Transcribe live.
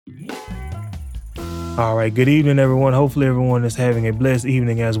All right, good evening, everyone. Hopefully, everyone is having a blessed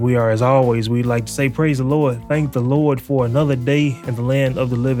evening as we are. As always, we'd like to say, praise the Lord. Thank the Lord for another day in the land of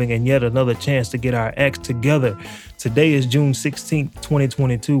the living and yet another chance to get our acts together. Today is June 16th,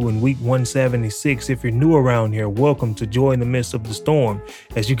 2022, in week 176. If you're new around here, welcome to Joy in the Midst of the Storm.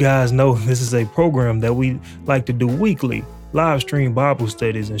 As you guys know, this is a program that we like to do weekly. Live stream Bible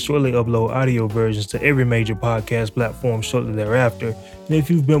studies and shortly upload audio versions to every major podcast platform shortly thereafter. And if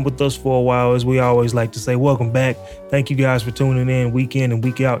you've been with us for a while, as we always like to say, welcome back. Thank you guys for tuning in and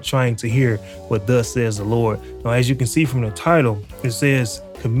week out, trying to hear what thus says the Lord. Now, as you can see from the title, it says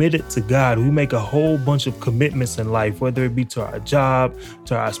committed to God. We make a whole bunch of commitments in life, whether it be to our job,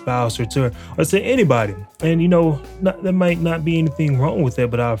 to our spouse, or to anybody. And there might not be anything wrong with that,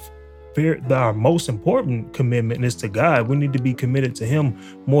 but our most important commitment is to God. We need to be committed to Him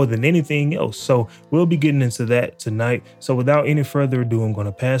more than anything else. So we'll be getting into that tonight. So without any further ado, I'm going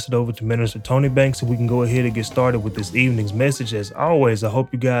to pass it over to Minister Tony Banks so we can go ahead and get started with this evening's message. As always, I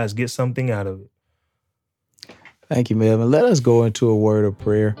hope you guys get something out of it. Thank you, Melvin. Let us go into a word of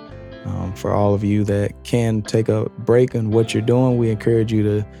prayer. For all of you that can take a break on what you're doing, we encourage you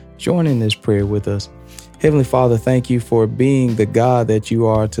to join in this prayer with us. Heavenly Father, thank you for being the God that you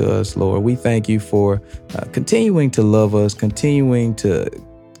are to us, Lord. We thank you for continuing to love us, continuing to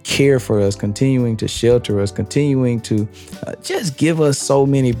care for us, continuing to shelter us, continuing to just give us so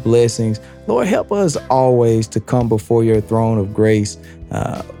many blessings. Lord, help us always to come before your throne of grace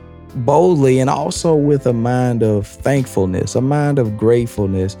boldly and also with a mind of thankfulness, a mind of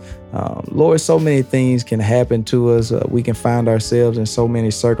gratefulness. Lord, so many things can happen to us. We can find ourselves in so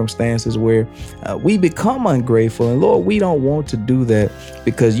many circumstances where we become ungrateful. And Lord, we don't want to do that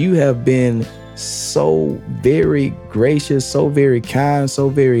because you have been so very gracious, so very kind, so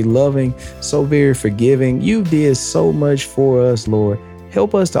very loving, so very forgiving. You did so much for us, Lord.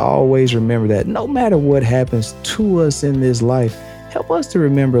 Help us to always remember that no matter what happens to us in this life, help us to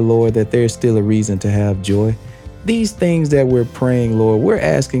remember, Lord, that there's still a reason to have joy. These things that we're praying, Lord, we're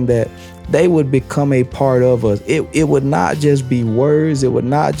asking that they would become a part of us. It would not just be words. It would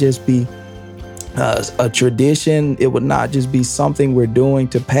not just be a tradition. It would not just be something we're doing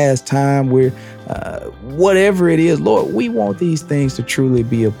to pass time. Whatever it is, Lord, we want these things to truly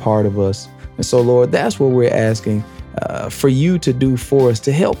be a part of us. And so, Lord, that's what we're asking for you to do for us,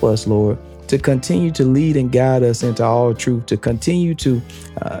 to help us, Lord, to continue to lead and guide us into all truth, to continue to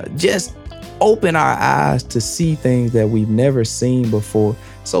just open our eyes to see things that we've never seen before.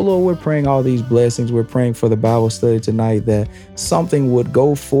 So, Lord, we're praying all these blessings. We're praying for the Bible study tonight, that something would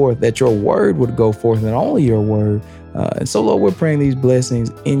go forth, that your word would go forth, and only your word. And so, Lord, we're praying these blessings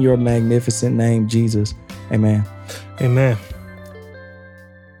in your magnificent name, Jesus. Amen. Amen.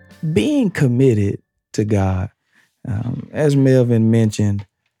 Being committed to God, as Melvin mentioned,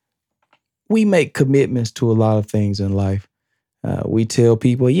 we make commitments to a lot of things in life. We tell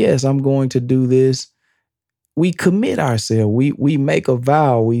people, yes, I'm going to do this. We commit ourselves. We make a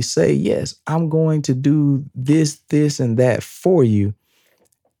vow. We say, yes, I'm going to do this, and that for you.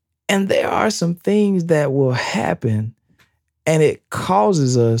 And there are some things that will happen, and it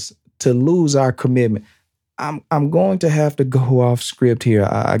causes us to lose our commitment. I'm going to have to go off script here.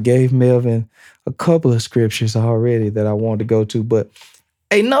 I gave Melvin a couple of scriptures already that I wanted to go to, but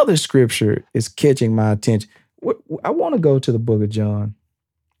another scripture is catching my attention. I want to go to the book of John.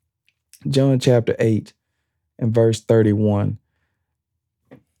 John chapter 8 and verse 31.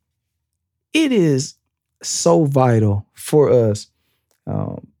 It is so vital for us.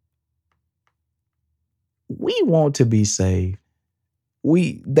 We want to be saved.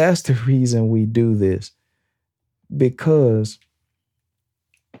 That's the reason we do this. Because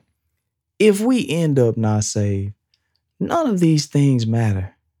if we end up not saved, none of these things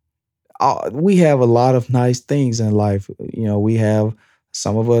matter. We have a lot of nice things in life.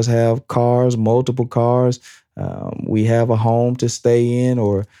 Some of us have cars, multiple cars. We have a home to stay in,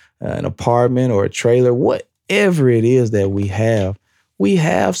 or an apartment or a trailer, whatever it is that we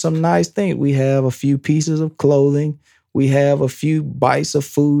have some nice things. We have a few pieces of clothing. We have a few bites of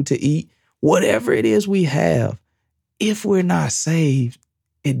food to eat. Whatever it is we have, if we're not saved,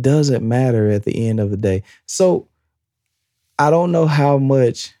 it doesn't matter at the end of the day. So I don't know how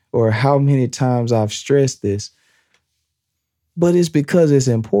much or how many times I've stressed this, but it's because it's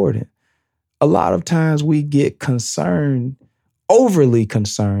important. A lot of times we get concerned, overly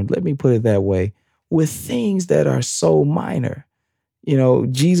concerned, let me put it that way, with things that are so minor.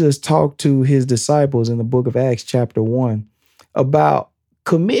 Jesus talked to his disciples in the book of Acts chapter 1 about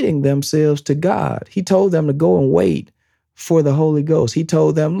committing themselves to God. He told them to go and wait for the Holy Ghost. He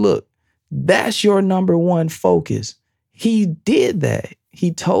told them, look, that's your number one focus. He did that.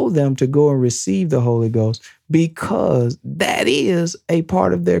 he told them to go and receive the Holy Ghost because that is a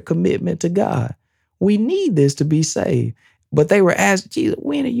part of their commitment to God. We need this to be saved. But they were asked, Jesus,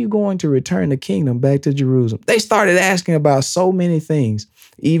 when are you going to return the kingdom back to Jerusalem? They started asking about so many things.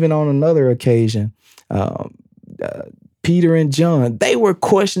 Even on another occasion, Peter and John, they were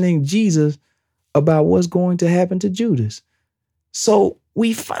questioning Jesus about what's going to happen to Judas. So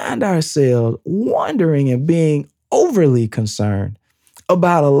we find ourselves wondering and being overly concerned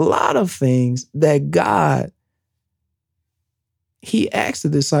about a lot of things that God, he asked the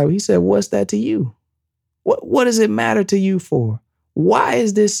disciple, he said, what's that to you? What does it matter to you for? Why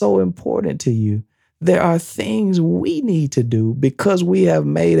is this so important to you? There are things we need to do because we have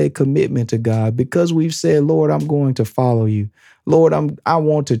made a commitment to God, because we've said, Lord, I'm going to follow you. Lord, I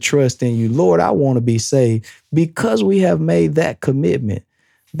want to trust in you. Lord, I want to be saved. Because we have made that commitment,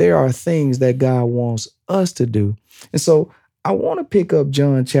 there are things that God wants us to do. And so I want to pick up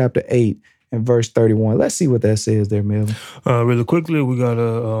John chapter 8 and verse 31. Let's see what that says there, Melvin. Really quickly, we got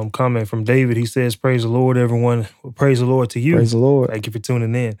a comment from David. He says, praise the Lord, everyone. Praise the Lord to you. Praise the Lord. Thank you for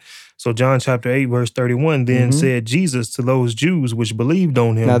tuning in. So John chapter 8, verse 31, then said Jesus to those Jews which believed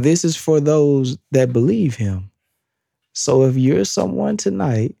on him. Now this is for those that believe him. So if you're someone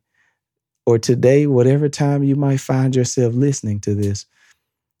tonight or today, whatever time you might find yourself listening to this,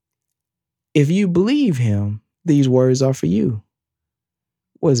 if you believe him, these words are for you.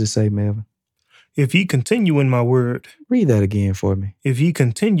 What does it say, Melvin? If ye continue in my word. Read that again for me. If ye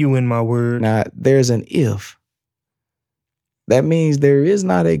continue in my word. Now, there's an if. That means there is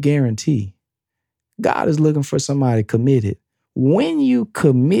not a guarantee. God is looking for somebody committed. When you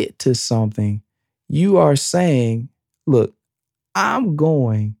commit to something, you are saying, look, I'm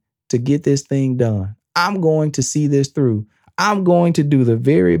going to get this thing done. I'm going to see this through. I'm going to do the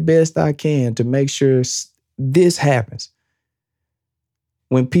very best I can to make sure this happens.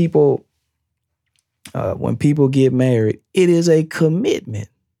 When people get married, it is a commitment.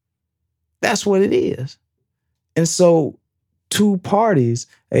 That's what it is. And so two parties,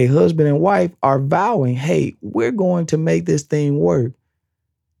 a husband and wife, are vowing, hey, we're going to make this thing work.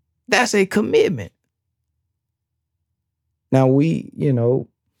 That's a commitment. Now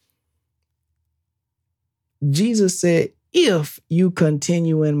Jesus said, if you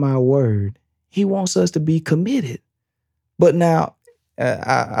continue in my word, he wants us to be committed. But now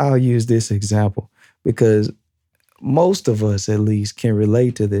I'll use this example because most of us at least can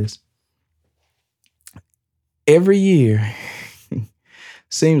relate to this. Every year,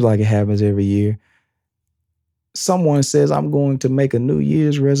 seems like it happens every year, someone says, I'm going to make a New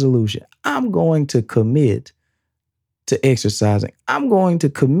Year's resolution. I'm going to commit to exercising. I'm going to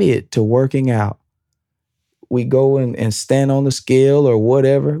commit to working out. We go and stand on the scale or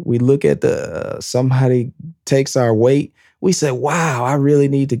whatever. We look at somebody takes our weight. We say, wow, I really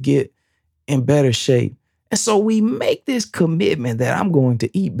need to get in better shape. And so we make this commitment that I'm going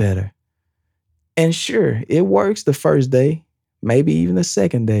to eat better. And sure, it works the first day, maybe even the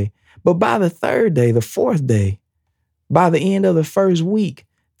second day. But by the third day, the fourth day, by the end of the first week,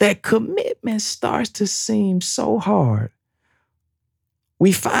 that commitment starts to seem so hard.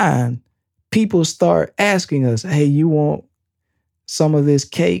 We find people start asking us, hey, you want some of this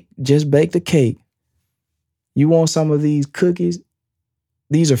cake? Just bake the cake. You want some of these cookies?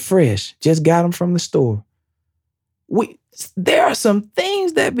 These are fresh. Just got them from the store. There are some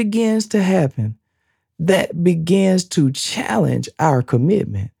things that begins to happen that begins to challenge our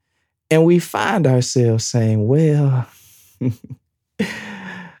commitment. And we find ourselves saying, well,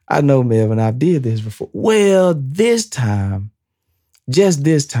 I know, Melvin, I did this before. Well, just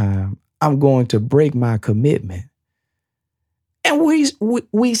this time, I'm going to break my commitment. And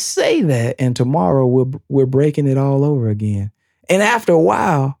we say that, and tomorrow we're breaking it all over again. And after a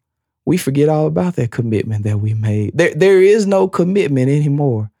while, we forget all about that commitment that we made. There is no commitment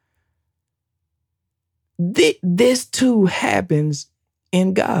anymore. This too happens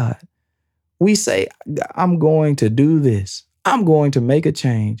in God. We say, I'm going to do this. I'm going to make a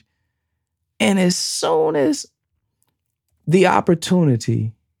change. And as soon as the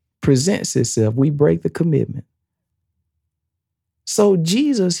opportunity presents itself, we break the commitment. So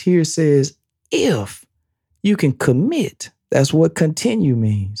Jesus here says, if you can commit, that's what continue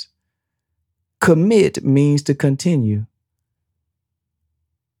means. Commit means to continue.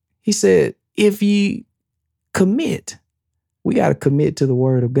 He said, if ye commit, we got to commit to the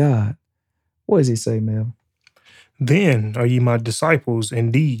word of God. What does he say, Mel? Then are ye my disciples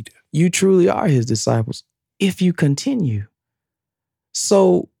indeed. You truly are his disciples if you continue.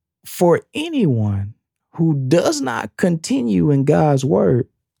 So for anyone who does not continue in God's word,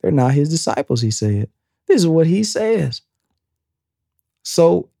 they're not his disciples, he said. This is what he says.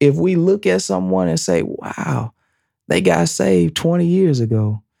 So if we look at someone and say, wow, they got saved 20 years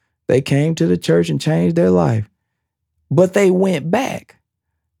ago, they came to the church and changed their life, but they went back.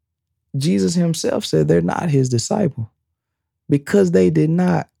 Jesus himself said they're not his disciple because they did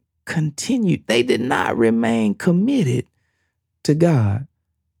not continue. They did not remain committed to God.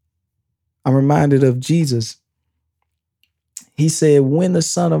 I'm reminded of Jesus. He said, when the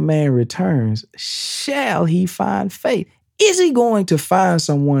Son of Man returns, shall he find faith? Is he going to find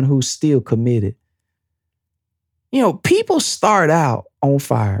someone who's still committed? You know, people start out on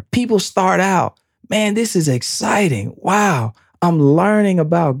fire. People start out, man, this is exciting. Wow, I'm learning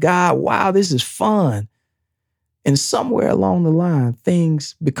about God. Wow, this is fun. And somewhere along the line,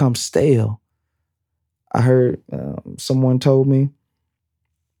 things become stale. I heard someone told me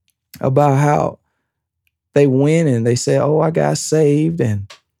about how they went and they said, oh, I got saved.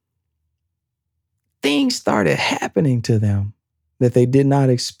 And things started happening to them that they did not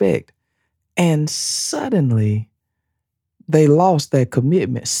expect. And suddenly they lost that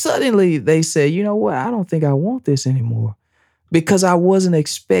commitment. Suddenly they said, you know what? I don't think I want this anymore because I wasn't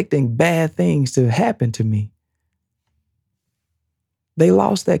expecting bad things to happen to me. They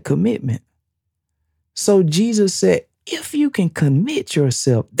lost that commitment. So Jesus said, if you can commit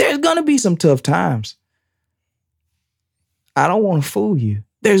yourself, there's going to be some tough times. I don't want to fool you.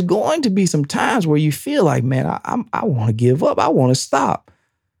 There's going to be some times where you feel like, man, I want to give up. I want to stop.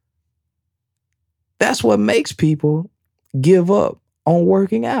 That's what makes people give up on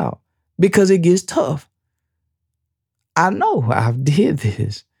working out because it gets tough. I know I've did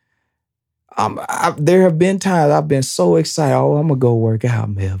this. There have been times I've been so excited. Oh, I'm going to go work out,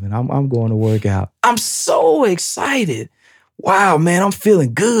 Melvin. I'm going to work out. I'm so excited. Wow, man, I'm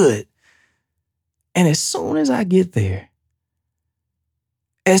feeling good. And as soon as I get there,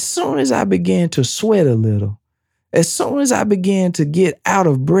 as soon as I begin to sweat a little, as soon as I begin to get out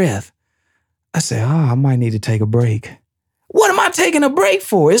of breath, I say, I might need to take a break. What am I taking a break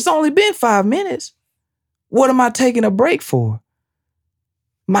for? It's only been 5 minutes. What am I taking a break for?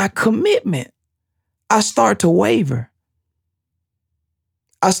 My commitment. I start to waver.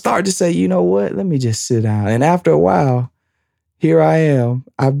 I start to say, you know what? Let me just sit down. And after a while, here I am.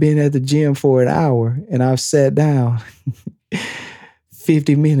 I've been at the gym for an hour and I've sat down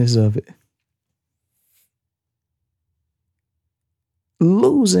 50 minutes of it.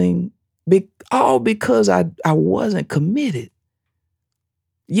 Losing all because I wasn't committed.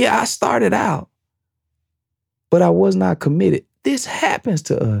 Yeah, I started out, but I was not committed. This happens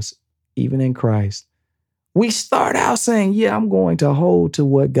to us, even in Christ. We start out saying, yeah, I'm going to hold to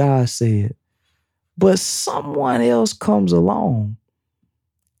what God said. But someone else comes along.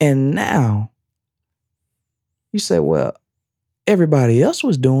 And now you say, well, everybody else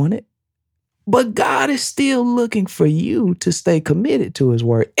was doing it. But God is still looking for you to stay committed to his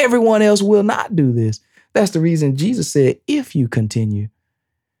word. Everyone else will not do this. That's the reason Jesus said, if you continue,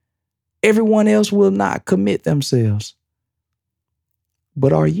 everyone else will not commit themselves.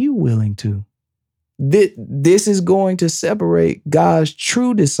 But are you willing to? This is going to separate God's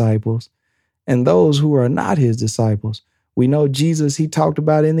true disciples and those who are not his disciples. We know Jesus, he talked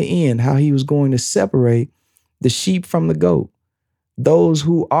about in the end how he was going to separate the sheep from the goat, those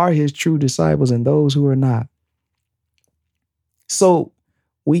who are his true disciples and those who are not. So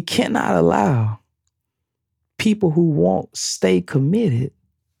we cannot allow people who won't stay committed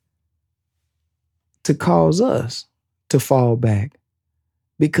to cause us to fall back.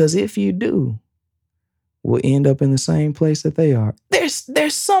 Because if you do, we'll end up in the same place that they are.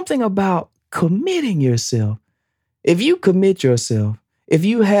 There's something about committing yourself. If you commit yourself, if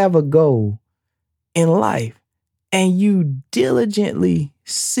you have a goal in life and you diligently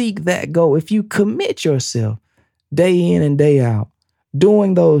seek that goal, if you commit yourself day in and day out,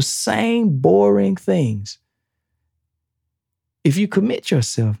 doing those same boring things, if you commit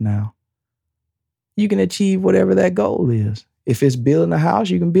yourself now, you can achieve whatever that goal is. If it's building a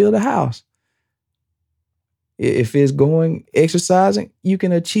house, you can build a house. If it's going exercising, you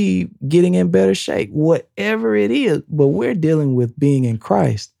can achieve getting in better shape, whatever it is. But we're dealing with being in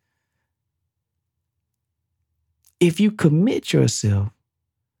Christ. If you commit yourself,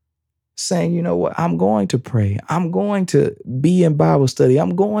 saying, you know what, I'm going to pray. I'm going to be in Bible study.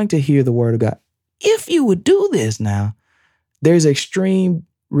 I'm going to hear the word of God. If you would do this now, there's extreme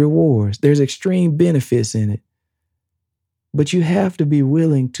rewards. There's extreme benefits in it. But you have to be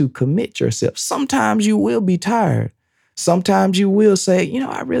willing to commit yourself. Sometimes you will be tired. Sometimes you will say, you know,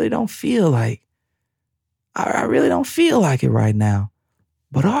 I really don't feel like it right now.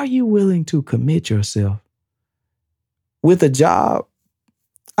 But are you willing to commit yourself? With a job,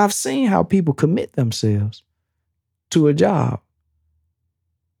 I've seen how people commit themselves to a job.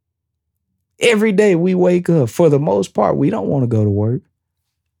 Every day we wake up, for the most part, we don't want to go to work.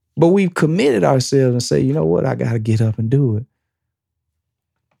 But we've committed ourselves and say, you know what, I got to get up and do it.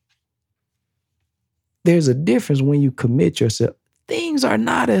 There's a difference when you commit yourself. Things are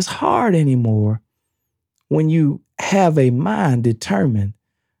not as hard anymore when you have a mind determined,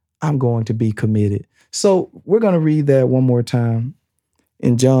 I'm going to be committed. So we're going to read that one more time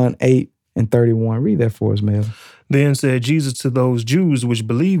in John 8:31. Read that for us, Melvin. Then said Jesus to those Jews which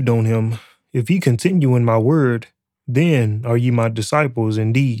believed on him, if ye continue in my word, then are ye my disciples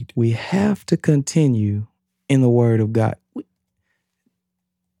indeed. We have to continue in the word of God.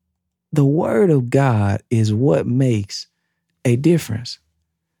 The word of God is what makes a difference.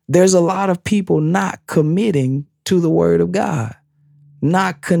 There's a lot of people not committing to the word of God,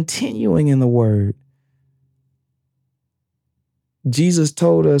 not continuing in the word. Jesus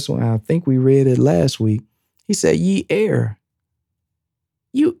told us, when I think we read it last week, he said, ye err.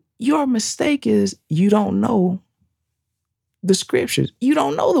 Your mistake is you don't know the scriptures. You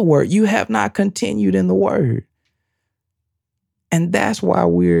don't know the word. You have not continued in the word. And that's why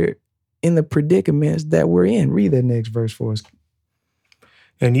we're in the predicaments that we're in. Read that next verse for us.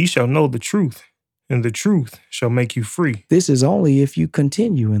 And ye shall know the truth, and the truth shall make you free. This is only if you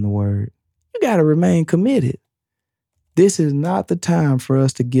continue in the word. You got to remain committed. This is not the time for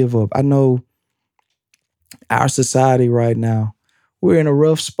us to give up. I know our society right now, we're in a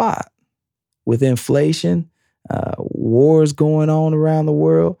rough spot with inflation, wars going on around the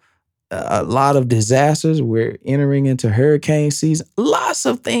world, a lot of disasters. We're entering into hurricane season, lots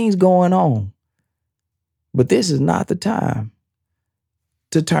of things going on. But this is not the time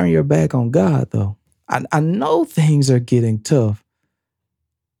to turn your back on God, though. I know things are getting tough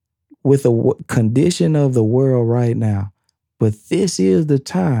with the condition of the world right now, but this is the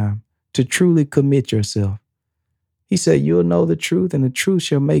time to truly commit yourself. He said, you'll know the truth, and the truth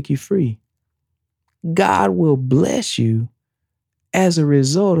shall make you free. God will bless you as a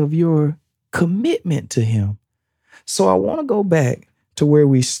result of your commitment to him. So I want to go back to where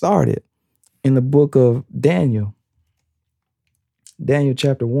we started in the book of Daniel. Daniel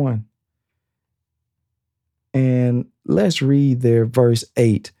chapter 1. And let's read there verse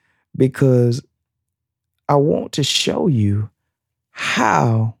 8, because I want to show you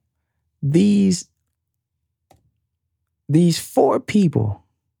how these four people,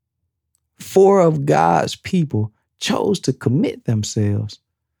 four of God's people, chose to commit themselves,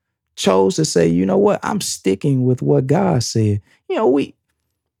 chose to say, you know what, I'm sticking with what God said. You know,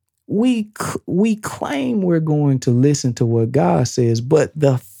 we claim we're going to listen to what God says, but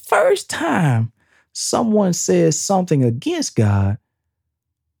the first time someone says something against God,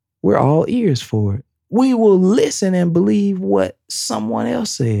 we're all ears for it. We will listen and believe what someone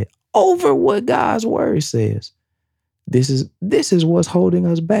else said over what God's word says. This is what's holding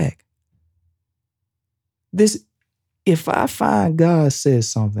us back. If I find God says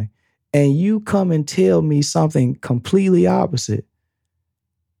something and you come and tell me something completely opposite,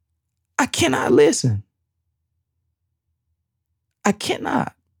 I cannot listen. I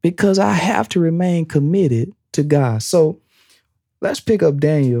cannot, because I have to remain committed to God. So let's pick up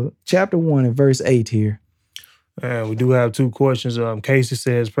Daniel chapter 1 and verse 8 here. We do have two questions. Casey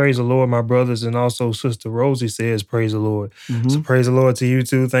says, praise the Lord, my brothers. And also Sister Rosie says, praise the Lord. Mm-hmm. So praise the Lord to you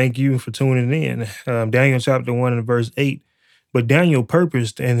too. Thank you for tuning in. Daniel chapter 1 and verse 8. But Daniel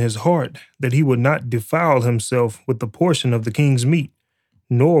purposed in his heart that he would not defile himself with the portion of the king's meat,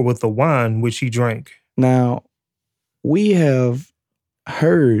 nor with the wine which he drank. Now, we have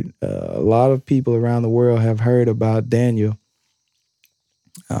heard, a lot of people around the world have heard about Daniel,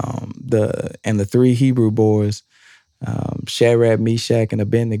 the three Hebrew boys, Shadrach, Meshach, and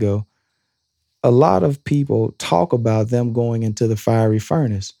Abednego. A lot of people talk about them going into the fiery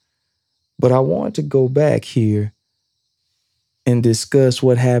furnace. But I want to go back here and discuss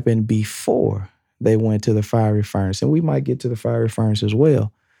what happened before they went to the fiery furnace. And we might get to the fiery furnace as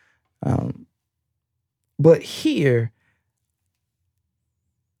well. But here,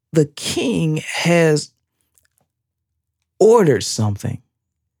 the king has ordered something.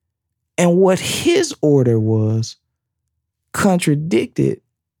 And what his order was contradicted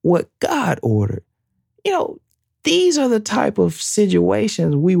what God ordered. You know, these are the type of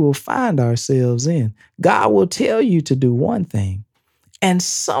situations we will find ourselves in. God will tell you to do one thing, and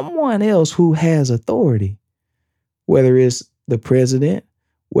someone else who has authority, whether it's the president,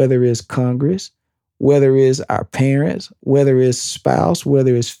 whether it's Congress, whether it's our parents, whether it's spouse,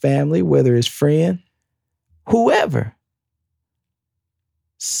 whether it's family, whether it's friend, whoever,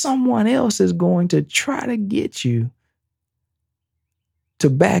 someone else is going to try to get you to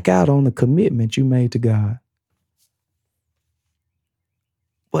back out on the commitment you made to God.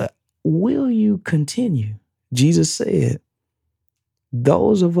 But will you continue? Jesus said,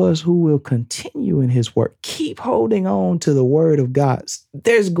 those of us who will continue in his work, keep holding on to the word of God.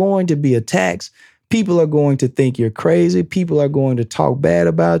 There's going to be attacks. People are going to think you're crazy. People are going to talk bad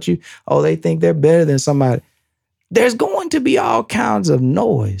about you. Oh, they think they're better than somebody. There's going to be all kinds of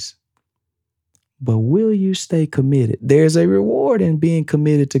noise. But will you stay committed? There's a reward in being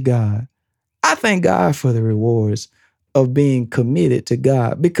committed to God. I thank God for the rewards of being committed to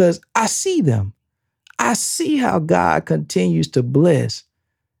God because I see them. I see how God continues to bless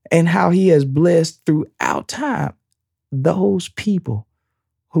and how he has blessed throughout time those people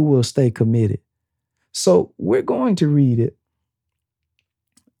who will stay committed. So we're going to read it.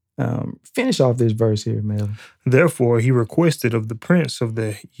 Finish off this verse here, Melvin. Therefore, he requested of the prince of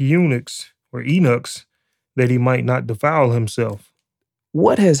the eunuchs or eunuchs that he might not defile himself.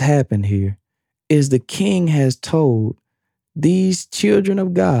 What has happened here is the king has told these children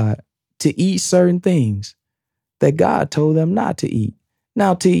of God to eat certain things that God told them not to eat.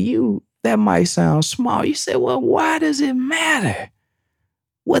 Now, to you, that might sound small. You say, well, why does it matter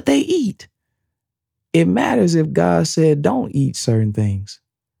what they eat? It matters if God said don't eat certain things.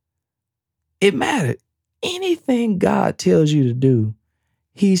 It matters. Anything God tells you to do,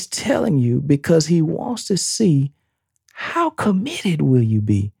 he's telling you because he wants to see how committed will you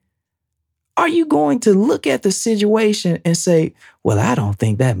be. Are you going to look at the situation and say, well, I don't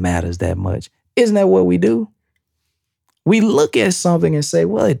think that matters that much? Isn't that what we do? We look at something and say,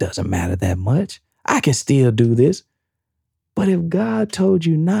 well, it doesn't matter that much. I can still do this. But if God told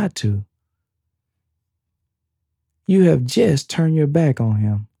you not to, you have just turned your back on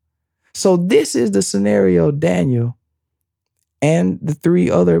him. So this is the scenario Daniel and the three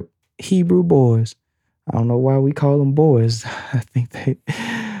other Hebrew boys. I don't know why we call them boys.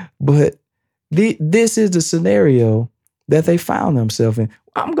 But this is the scenario that they found themselves in.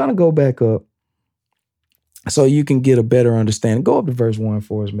 I'm going to go back up so you can get a better understanding. Go up to verse 1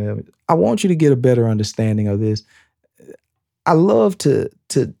 for us, Melvin. I want you to get a better understanding of this. I love to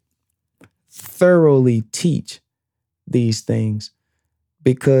thoroughly teach these things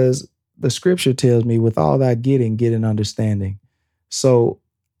because the scripture tells me with all that getting, get an understanding. So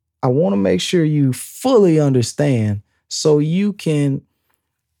I want to make sure you fully understand so you can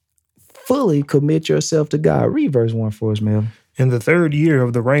fully commit yourself to God. Read verse 1 for us, Melvin. In the 3rd year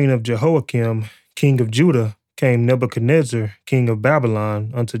of the reign of Jehoiakim, king of Judah, came Nebuchadnezzar, king of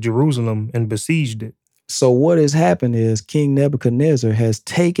Babylon, unto Jerusalem and besieged it. So what has happened is King Nebuchadnezzar has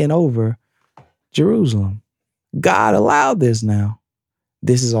taken over Jerusalem. God allowed this now.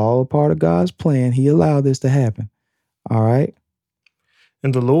 This is all a part of God's plan. He allowed this to happen. All right.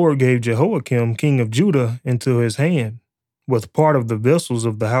 And the Lord gave Jehoiakim, king of Judah, into his hand, with part of the vessels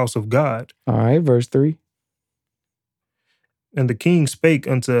of the house of God. All right, verse 3. And the king spake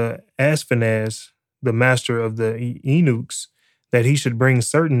unto Ashpenaz, the master of the eunuchs, that he should bring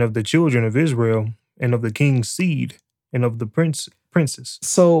certain of the children of Israel, and of the king's seed, and of the princes.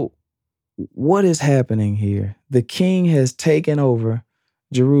 So what is happening here? The king has taken over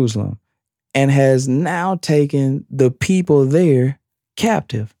Jerusalem and has now taken the people there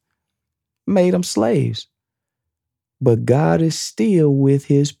captive, made them slaves. But God is still with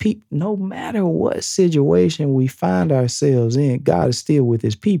his people. No matter what situation we find ourselves in, God is still with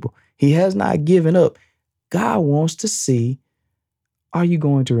his people. He has not given up. God wants to see, are you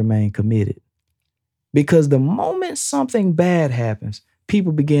going to remain committed? Because the moment something bad happens,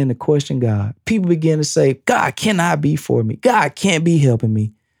 people begin to question God. People begin to say, God cannot be for me. God can't be helping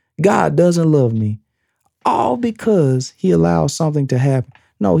me. God doesn't love me. All because he allows something to happen.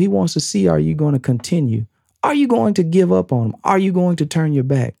 No, he wants to see, are you going to continue? Are you going to give up on him? Are you going to turn your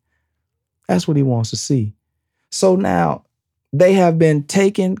back? That's what he wants to see. So now they have been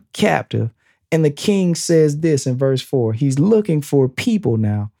taken captive, and the king says this in verse 4. He's looking for people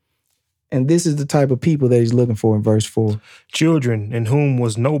now. And this is the type of people that he's looking for in verse 4. Children in whom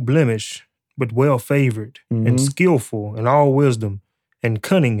was no blemish, but well favored, and skillful in all wisdom, and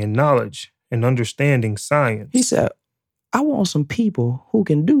cunning in knowledge, and understanding science. He said, I want some people who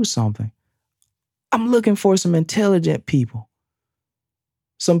can do something. I'm looking for some intelligent people.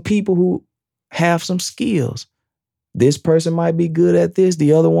 Some people who have some skills. This person might be good at this.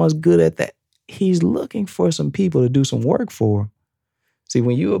 The other one's good at that. He's looking for some people to do some work for him. See,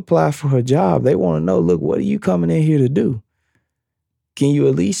 when you apply for a job, they want to know, look, what are you coming in here to do? Can you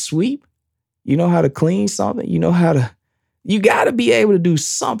at least sweep? You know how to clean something? You got to be able to do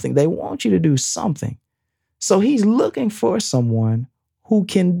something. They want you to do something. So he's looking for someone who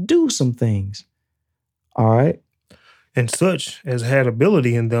can do some things. All right. And such as had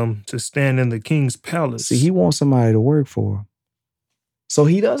ability in them to stand in the king's palace. See, he wants somebody to work for him. So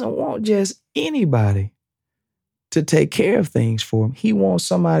he doesn't want just anybody to take care of things for him. He wants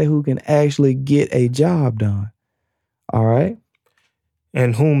somebody who can actually get a job done. All right?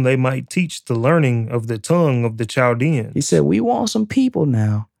 And whom they might teach the learning of the tongue of the Chaldeans. He said, we want some people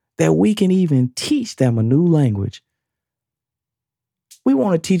now that we can even teach them a new language. We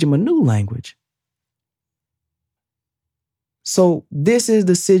want to teach them a new language. So this is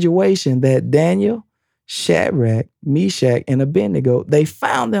the situation that Daniel, Shadrach, Meshach, and Abednego, they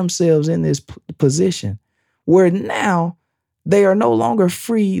found themselves in this position where now they are no longer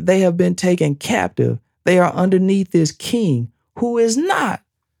free. They have been taken captive. They are underneath this king who is not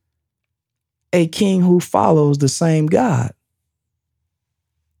a king who follows the same God.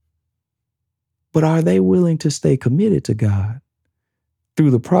 But are they willing to stay committed to God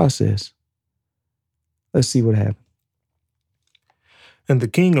through the process? Let's see what happens. And the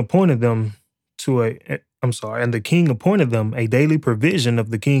king appointed them a daily provision of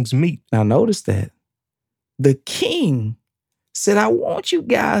the king's meat. Now notice that. The king said, I want you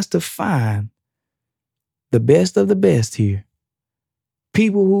guys to find the best of the best here.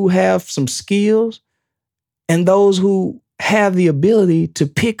 People who have some skills and those who have the ability to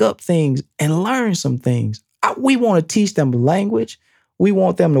pick up things and learn some things. We want to teach them language. We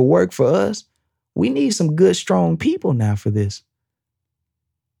want them to work for us. We need some good, strong people now for this.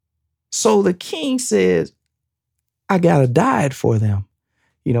 So the king says, I got a diet for them.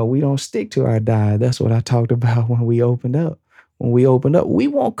 You know, we don't stick to our diet. That's what I talked about when we opened up. We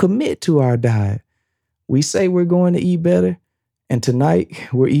won't commit to our diet. We say we're going to eat better, and tonight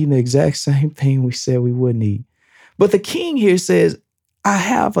we're eating the exact same thing we said we wouldn't eat. But the king here says, I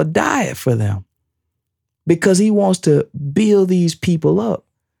have a diet for them because he wants to build these people up,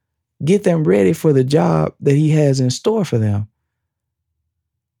 get them ready for the job that he has in store for them.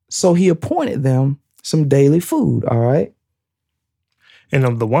 So he appointed them some daily food, all right? And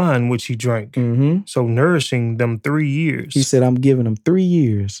of the wine which he drank, so nourishing them 3 years. He said, I'm giving them 3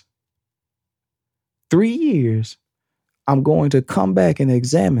 years. 3 years, I'm going to come back and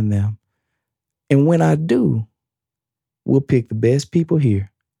examine them. And when I do, we'll pick the best people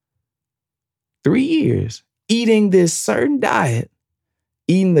here. 3 years, eating this certain diet,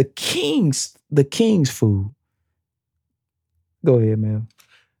 eating the king's food. Go ahead, man.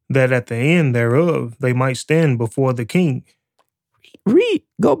 That at the end thereof, they might stand before the king.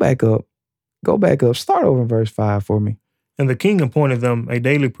 Go back up. Start over in verse 5 for me. And the king appointed them a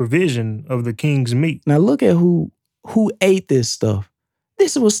daily provision of the king's meat. Now look at who ate this stuff.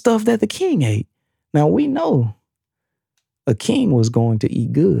 This was stuff that the king ate. Now we know a king was going to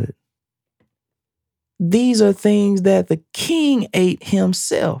eat good. These are things that the king ate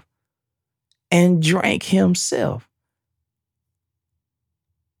himself and drank himself.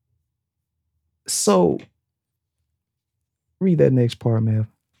 So read that next part, man.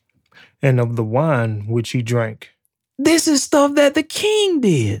 And of the wine which he drank. This is stuff that the king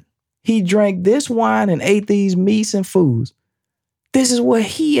did. He drank this wine and ate these meats and foods. This is what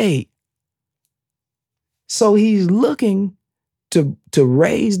he ate. So he's looking to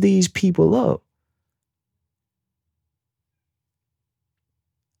raise these people up.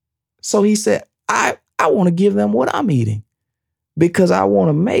 So he said, I want to give them what I'm eating because I want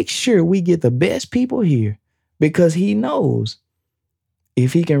to make sure we get the best people here because he knows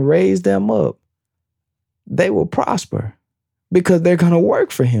if he can raise them up, they will prosper because they're going to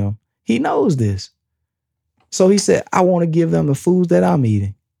work for him. He knows this. So he said, I want to give them the foods that I'm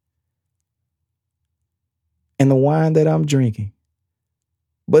eating and the wine that I'm drinking.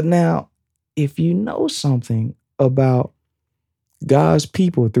 But now, if you know something about God's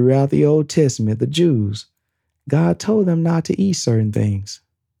people throughout the Old Testament, the Jews, God told them not to eat certain things.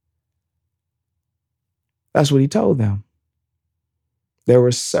 That's what he told them. There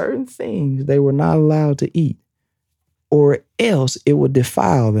were certain things they were not allowed to eat, or else it would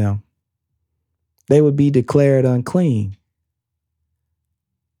defile them. They would be declared unclean.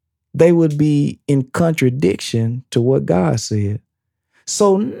 They would be in contradiction to what God said.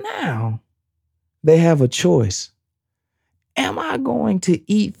 So now they have a choice. Am I going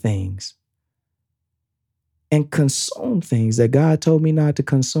to eat things and consume things that God told me not to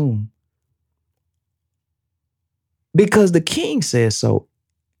consume? Because the king says so.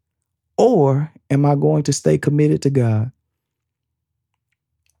 Or am I going to stay committed to God?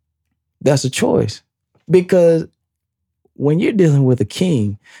 That's a choice. Because when you're dealing with a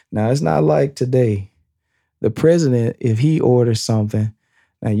king, now it's not like today. The president, if he orders something,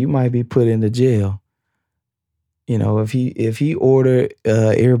 now you might be put into jail. You know, if he ordered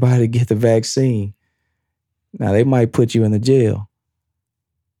everybody to get the vaccine, now they might put you in the jail.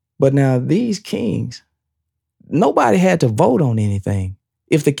 But now these kings, nobody had to vote on anything.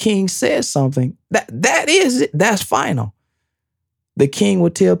 If the king says something, that is it. That's final. The king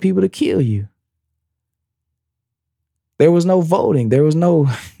would tell people to kill you. There was no voting. There was no,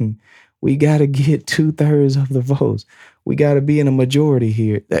 we got to get 2/3 of the votes. We got to be in a majority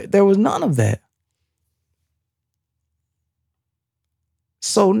here. There was none of that.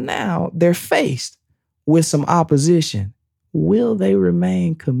 So now they're faced with some opposition. Will they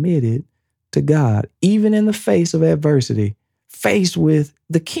remain committed to God, even in the face of adversity, faced with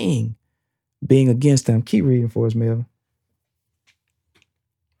the king being against them? Keep reading for us, Melvin.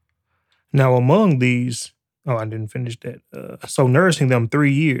 Now among these, I didn't finish that. So nourishing them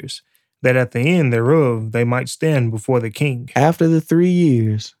 3 years, that at the end thereof they might stand before the king. After the 3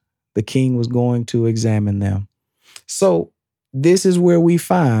 years, the king was going to examine them. So this is where we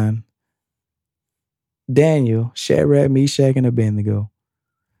find Daniel, Shadrach, Meshach, and Abednego.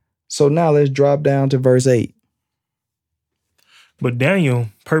 So now let's drop down to verse 8. But Daniel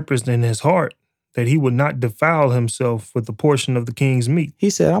purposed in his heart that he would not defile himself with the portion of the king's meat. He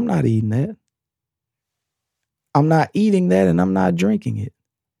said, I'm not eating that. I'm not eating that, and I'm not drinking it.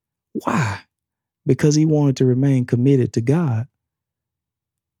 Why? Because he wanted to remain committed to God.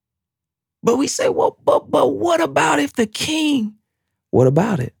 But we say, well, but what about if the king, what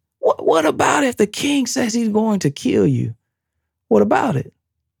about it? What about if the king says he's going to kill you? What about it?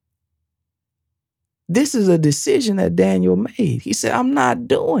 This is a decision that Daniel made. He said, I'm not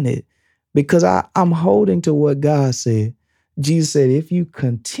doing it because I'm holding to what God said. Jesus said, if you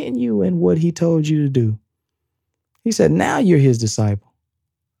continue in what he told you to do, he said, now you're his disciple.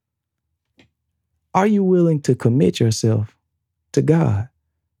 Are you willing to commit yourself to God?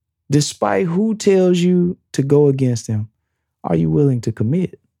 Despite who tells you to go against him, are you willing to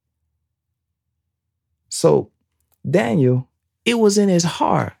commit? So Daniel, it was in his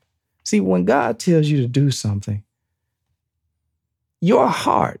heart. See, when God tells you to do something, your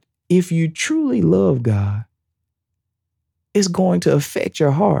heart, if you truly love God, is going to affect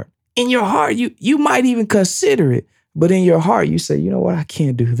your heart. In your heart, you might even consider it, but in your heart, you say, you know what? I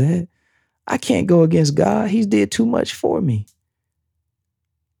can't do that. I can't go against God. He's did too much for me.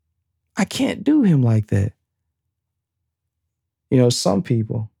 I can't do him like that. You know, some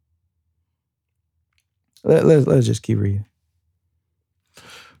people, let's just keep reading.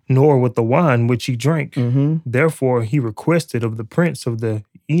 Nor with the wine which he drank. Mm-hmm. Therefore he requested of the prince of the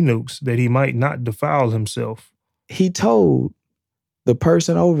eunuchs that he might not defile himself. He told the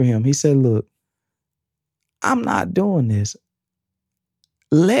person over him, he said, look, I'm not doing this.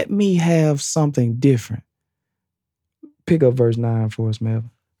 Let me have something different. Pick up verse 9 for us,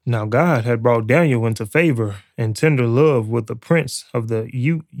 Melvin. Now God had brought Daniel into favor and tender love with the prince of the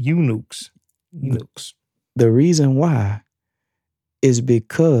eunuchs. The reason why is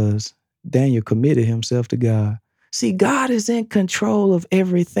because Daniel committed himself to God. See, God is in control of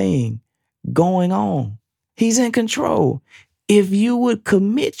everything going on. He's in control. If you would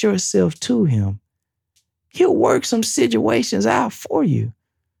commit yourself to him, he'll work some situations out for you.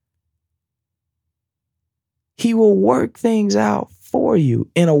 He will work things out for you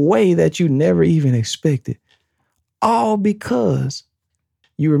in a way that you never even expected. All because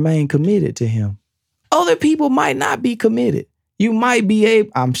you remain committed to him. Other people might not be committed. You might be able,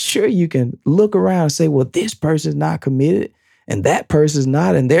 I'm sure you can look around and say, well, this person's not committed and that person's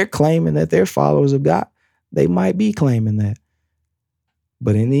not, and they're claiming that they're followers of God. They might be claiming that.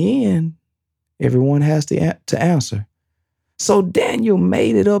 But in the end, everyone has to answer. So Daniel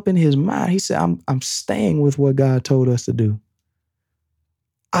made it up in his mind. He said, I'm staying with what God told us to do.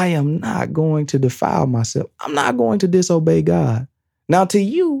 I am not going to defile myself. I'm not going to disobey God. Now, to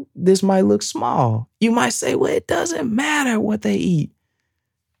you, this might look small. You might say, well, it doesn't matter what they eat.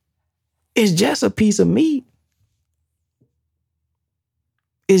 It's just a piece of meat.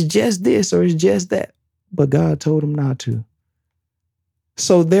 It's just this or it's just that. But God told him not to.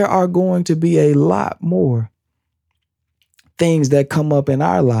 So there are going to be a lot more things that come up in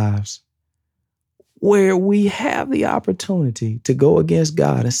our lives where we have the opportunity to go against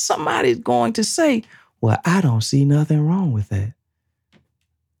God. And somebody's going to say, well, I don't see nothing wrong with that.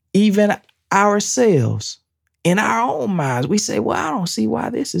 Even ourselves, in our own minds, we say, well, I don't see why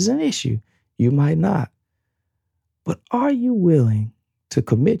this is an issue. You might not. But are you willing to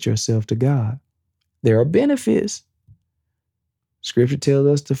commit yourself to God? There are benefits. Scripture tells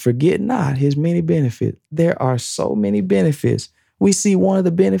us to forget not his many benefits. There are so many benefits. We see one of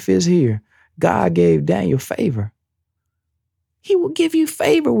the benefits here. God gave Daniel favor. He will give you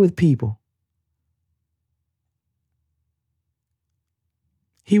favor with people.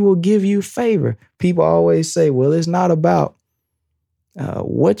 He will give you favor. People always say, well, it's not about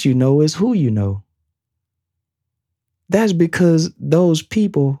what you know, it's who you know. That's because those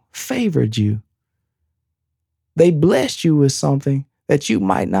people favored you. They blessed you with something that you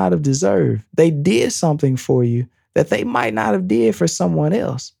might not have deserved. They did something for you that they might not have did for someone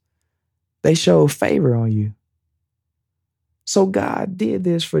else. They showed favor on you. So God did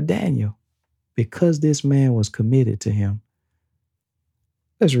this for Daniel because this man was committed to him.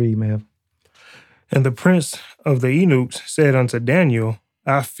 Let's read, Melvin. And the prince of the eunuchs said unto Daniel,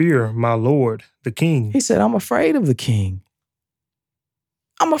 I fear my lord, the king. He said, I'm afraid of the king.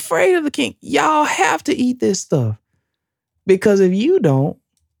 I'm afraid of the king. Y'all have to eat this stuff. Because if you don't,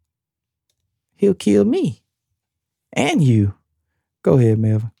 he'll kill me and you. Go ahead,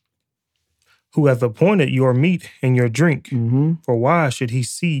 Melvin. Who hath appointed your meat and your drink. Mm-hmm. For why should he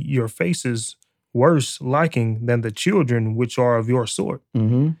see your faces worse liking than the children which are of your sort?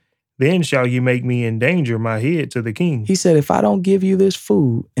 Mm-hmm. Then shall you make me endanger my head to the king. He said, if I don't give you this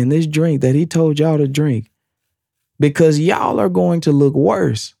food and this drink that he told y'all to drink, because y'all are going to look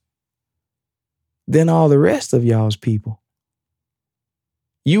worse than all the rest of y'all's people.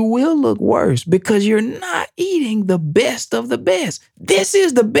 You will look worse because you're not eating the best of the best. This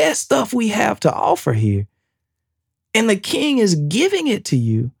is the best stuff we have to offer here. And the king is giving it to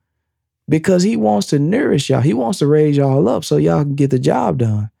you because he wants to nourish y'all. He wants to raise y'all up so y'all can get the job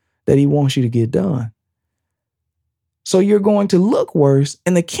done that he wants you to get done. So you're going to look worse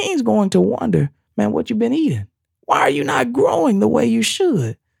and the king's going to wonder, man, what you been eating? Why are you not growing the way you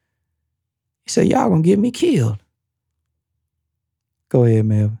should? He said, y'all gonna get me killed. Go ahead,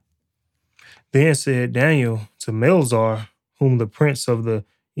 Melvin. Then said Daniel to Melzar, whom the prince of the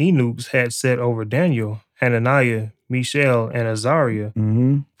eunuchs had set over Daniel, Hananiah, Mishael, and Azariah,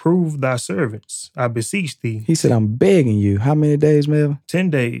 prove thy servants, I beseech thee. He said, I'm begging you. How many days, Melvin? 10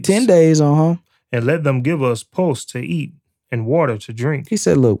 days. 10 days, And let them give us post to eat and water to drink. He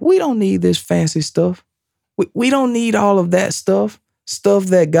said, look, we don't need this fancy stuff. We don't need all of that stuff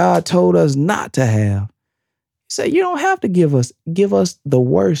that God told us not to have. He said, you don't have to give us the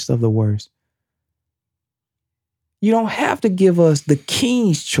worst of the worst. You don't have to give us the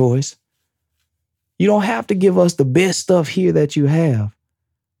king's choice. You don't have to give us the best stuff here that you have.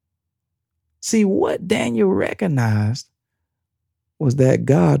 See, what Daniel recognized was that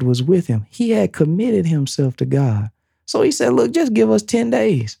God was with him. He had committed himself to God. So he said, look, just give us 10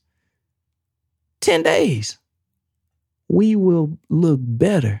 days. 10 days. We will look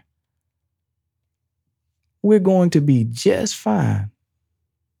better. We're going to be just fine.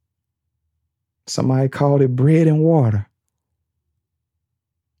 Somebody called it bread and water.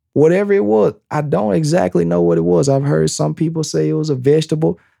 Whatever it was, I don't exactly know what it was. I've heard some people say it was a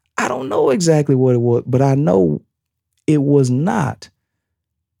vegetable. I don't know exactly what it was, but I know it was not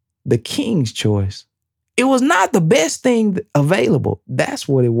the king's choice. It was not the best thing available. That's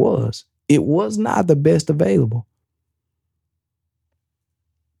what it was. It was not the best available.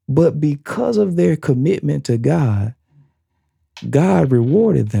 But because of their commitment to God, God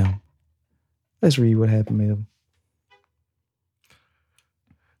rewarded them. Let's read what happened, Melvin.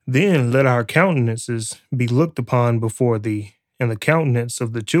 Then let our countenances be looked upon before thee, and the countenance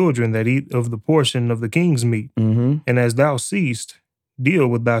of the children that eat of the portion of the king's meat. And as thou seest, deal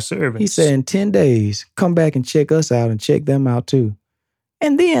with thy servants. He said, in 10 days, come back and check us out and check them out too.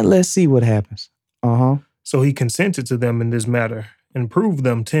 And then let's see what happens. So he consented to them in this matter and proved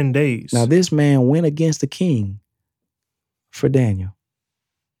them 10 days. Now this man went against the king for Daniel.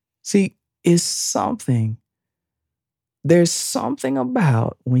 See, there's something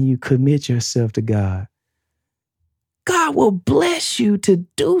about when you commit yourself to God. God will bless you to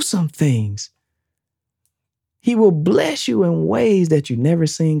do some things. He will bless you in ways that you never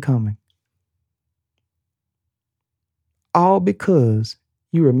seen coming. All because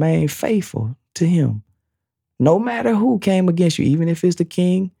you remain faithful to him. No matter who came against you, even if it's the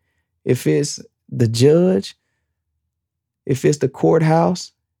king, if it's the judge, if it's the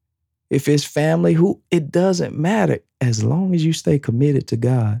courthouse, if it's family, it doesn't matter. As long as you stay committed to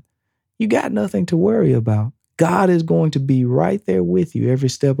God, you got nothing to worry about. God is going to be right there with you every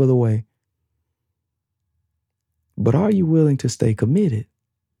step of the way. But are you willing to stay committed?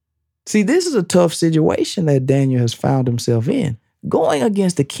 See, this is a tough situation that Daniel has found himself in. Going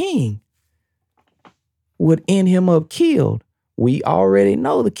against the king would end him up killed. We already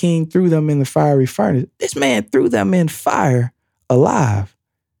know the king threw them in the fiery furnace. This man threw them in fire alive.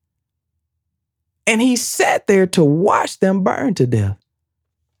 And he sat there to watch them burn to death.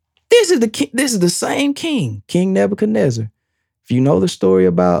 This is the same king, King Nebuchadnezzar. If you know the story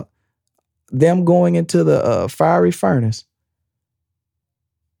about them going into the fiery furnace,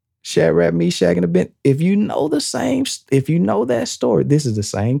 Shadrach, Meshach, and Abednego. If you know that story, this is the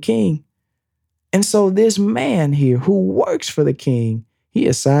same king And so this man here who works for the king, he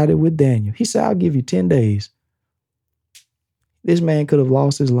has sided with Daniel. He said, I'll give you 10 days. This man could have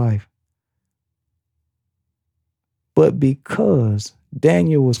lost his life. But because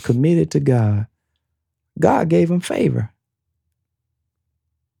Daniel was committed to God, God gave him favor.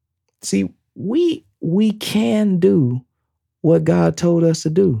 See, we can do what God told us to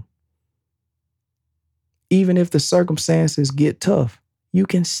do. Even if the circumstances get tough, you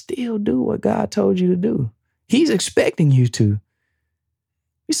can still do what God told you to do. He's expecting you to.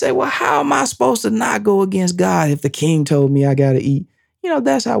 You say, well, how am I supposed to not go against God if the king told me I got to eat?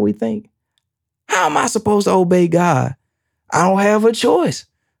 That's how we think. How am I supposed to obey God? I don't have a choice.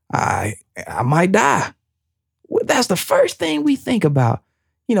 I might die. Well, that's the first thing we think about.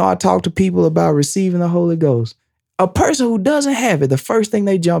 I talk to people about receiving the Holy Ghost. A person who doesn't have it, the first thing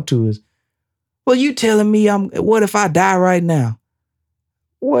they jump to is, well, you telling me what if I die right now?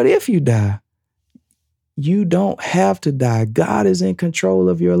 What if you die? You don't have to die. God is in control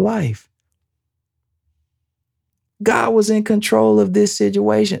of your life. God was in control of this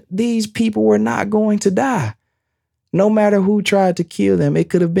situation. These people were not going to die. No matter who tried to kill them, it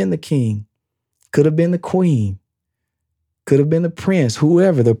could have been the king, could have been the queen, could have been the prince,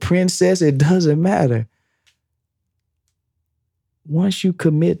 whoever, the princess, it doesn't matter. Once you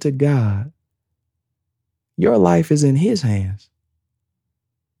commit to God, your life is in his hands.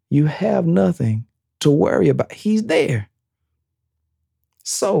 You have nothing to worry about. He's there.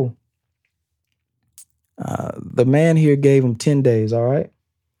 So, the man here gave him 10 days, all right?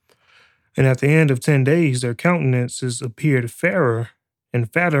 And at the end of 10 days, their countenances appeared fairer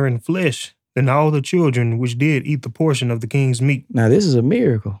and fatter in flesh than all the children which did eat the portion of the king's meat. Now, this is a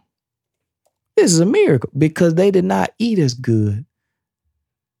miracle. This is a miracle because they did not eat as good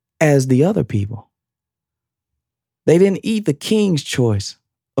as the other people. They didn't eat the king's choice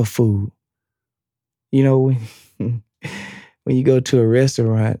of food. When you go to a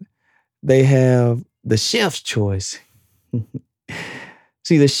restaurant, they have the chef's choice.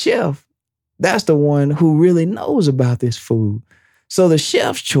 See, the chef, that's the one who really knows about this food. So the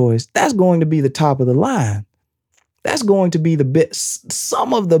chef's choice, that's going to be the top of the line. That's going to be the best,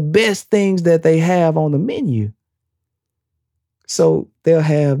 some of the best things that they have on the menu. So they'll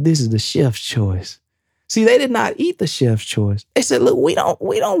have, this is the chef's choice. See, they did not eat the chef's choice. They said, look, we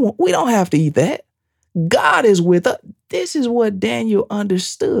don't have to eat that. God is with us. This is what Daniel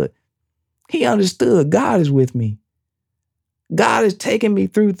understood. He understood God is with me. God has taken me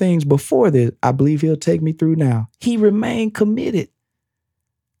through things before this. I believe he'll take me through now. He remained committed.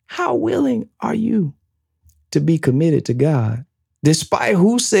 How willing are you to be committed to God? Despite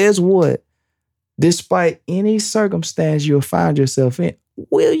who says what, despite any circumstance you'll find yourself in,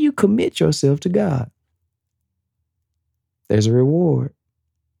 will you commit yourself to God? There's a reward.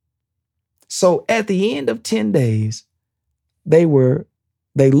 So at the end of 10 days, they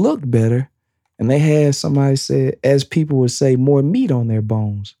looked better, and they had, somebody said, as people would say, more meat on their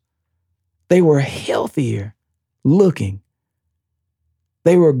bones. They were healthier looking.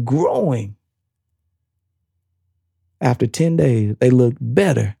 They were growing. After 10 days, they looked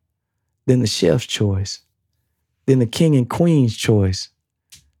better than the chef's choice, than the king and queen's choice.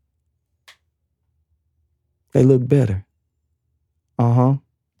 They looked better.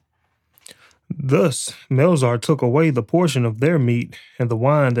 Thus, Melzar took away the portion of their meat and the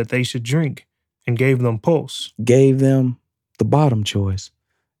wine that they should drink, and gave them pulse. Gave them the bottom choice.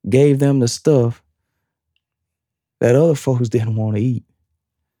 Gave them the stuff that other folks didn't want to eat.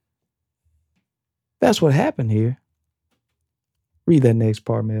 That's what happened here. Read that next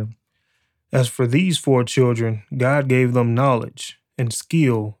part, Melvin. As for these 4 children, God gave them knowledge and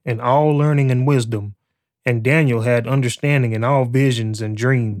skill and all learning and wisdom, and Daniel had understanding in all visions and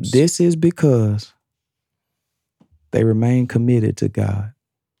dreams. This is because they remain committed to God.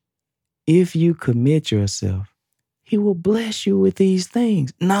 If you commit yourself, he will bless you with these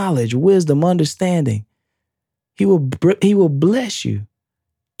things: knowledge, wisdom, understanding. He will bless you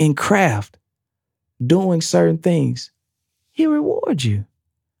in craft, doing certain things. He'll reward you.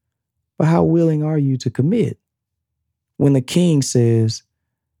 But how willing are you to commit? When the king says,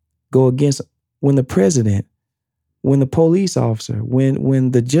 go against, when the president, when the police officer,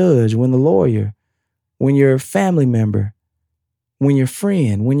 when the judge, when the lawyer, when your family member, when your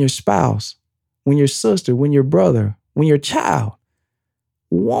friend, when your spouse, when your sister, when your brother, when your child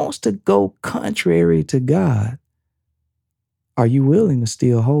wants to go contrary to God, are you willing to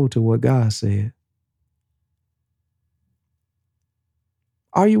still hold to what God said?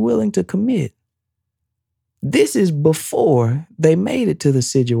 Are you willing to commit? This is before they made it to the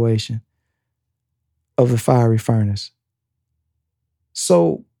situation of the fiery furnace.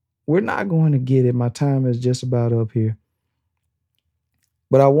 So We're not going to get it. My time is just about up here.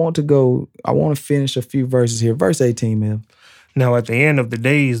 But I want to finish a few verses here. Verse 18, Mel. Now at the end of the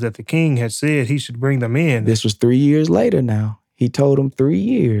days that the king had said he should bring them in. This was 3 years later now. He told them 3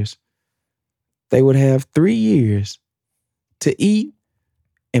 years. They would have 3 years to eat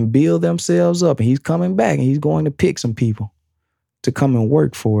and build themselves up. And he's coming back and he's going to pick some people to come and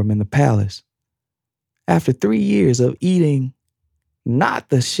work for him in the palace. After 3 years of eating not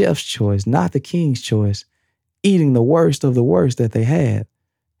the chef's choice, not the king's choice, eating the worst of the worst that they had,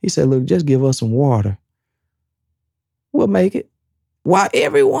 he said, look, just give us some water. We'll make it. While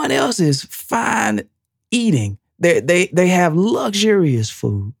everyone else is fine eating, they have luxurious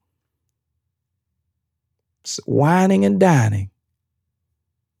food, whining and dining,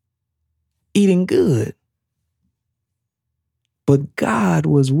 eating good. But God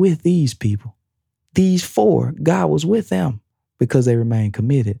was with these people. These 4, God was with them because they remained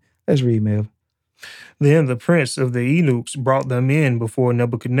committed. Let's read, Melvin. Then the prince of the eunuchs brought them in before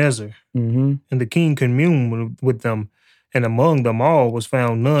Nebuchadnezzar, and the king communed with them. And among them all was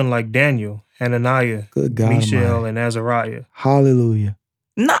found none like Daniel, Hananiah, Mishael, Almighty. and Azariah. Hallelujah.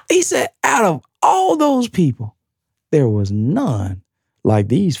 He said, out of all those people, there was none like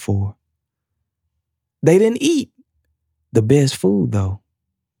these 4. They didn't eat the best food, though.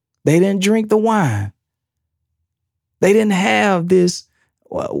 They didn't drink the wine. They didn't have this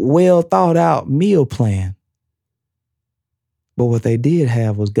well thought out meal plan. But what they did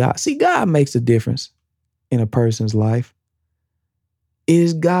have was God. See, God makes a difference in a person's life. It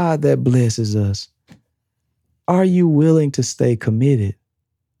is God that blesses us. Are you willing to stay committed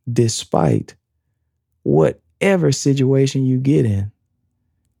despite whatever situation you get in?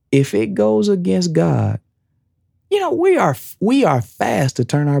 If it goes against God, we are fast to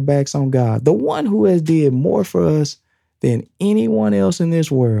turn our backs on God, the one who has did more for us than anyone else in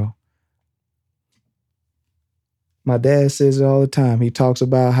this world. My dad says it all the time. He talks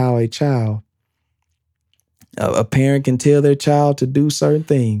about how a parent can tell their child to do certain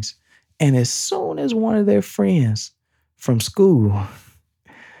things, and as soon as one of their friends from school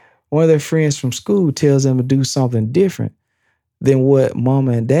tells them to do something different than what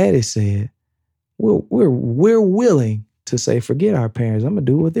mama and daddy said, we're willing to say, forget our parents. I'm going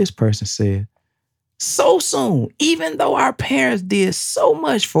to do what this person said. So soon, even though our parents did so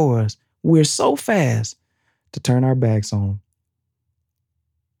much for us, we're so fast to turn our backs on them.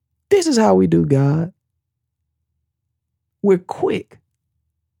 This is how we do God. We're quick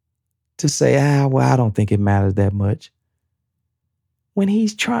to say, I don't think it matters that much, when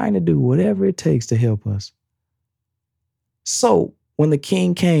he's trying to do whatever it takes to help us. So when the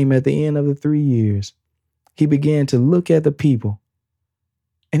king came at the end of the 3 years, he began to look at the people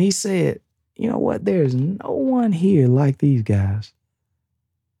and he said, you know what? There's no one here like these guys.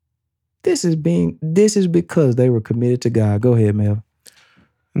 This is because they were committed to God. Go ahead, Mel.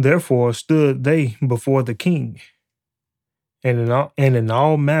 Therefore stood they before the king, and in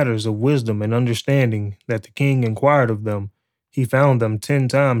all matters of wisdom and understanding that the king inquired of them, he found them 10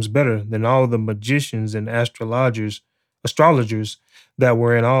 times better than all the magicians and astrologers that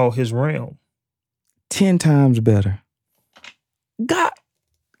were in all his realm. 10 times better.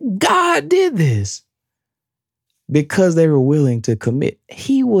 God did this because they were willing to commit.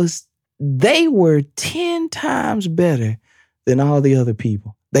 They were 10 times better than all the other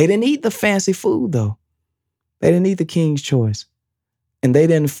people. They didn't eat the fancy food, though. They didn't eat the king's choice. And they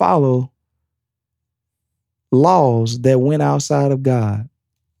didn't follow laws that went outside of God.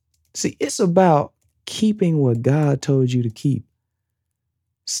 See, it's about keeping what God told you to keep.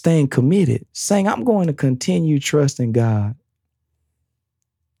 Staying committed, saying, I'm going to continue trusting God.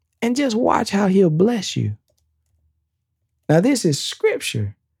 And just watch how he'll bless you. Now, this is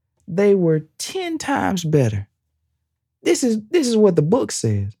scripture. They were 10 times better. This is what the book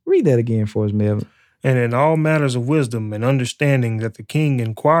says. Read that again for us, Melvin. And in all matters of wisdom and understanding that the king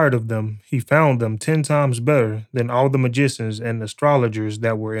inquired of them, he found them 10 times better than all the magicians and astrologers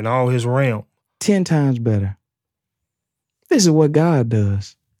that were in all his realm. 10 times better. This is what God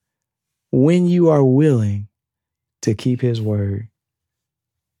does when you are willing to keep his word.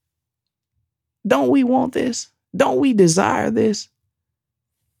 Don't we want this? Don't we desire this?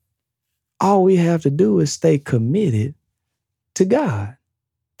 All we have to do is stay committed to God.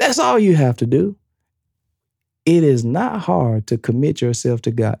 That's all you have to do. It is not hard to commit yourself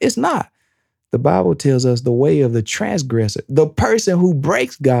to God. It's not. The Bible tells us the way of the transgressor, the person who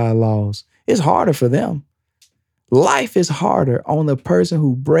breaks God's laws, is harder for them. Life is harder on the person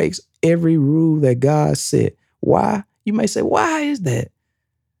who breaks every rule that God set. Why? You may say, why is that?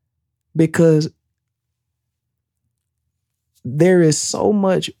 Because there is so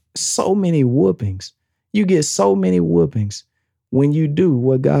much so many whoopings. You get so many whoopings when you do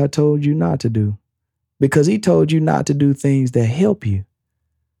what God told you not to do, because he told you not to do things that help you.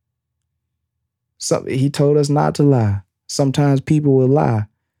 So he told us not to lie. Sometimes people will lie,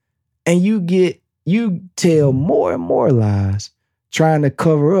 and you tell more and more lies trying to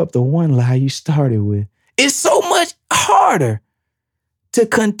cover up the one lie you started with. It's so much harder to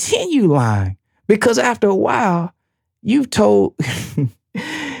continue lying, because after a while, you've told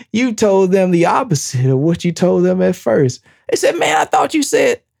you told them the opposite of what you told them at first. They said, man, I thought you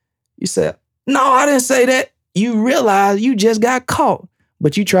said, no, I didn't say that. You realize you just got caught,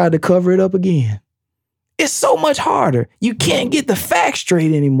 but you tried to cover it up again. It's so much harder. You can't get the facts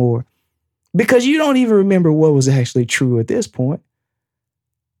straight anymore because you don't even remember what was actually true at this point.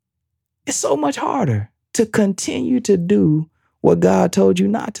 It's so much harder to continue to do what God told you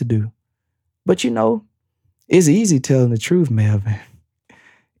not to do. But it's easy telling the truth, Melvin.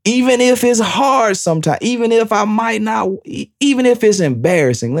 Even if it's hard sometimes, even if it's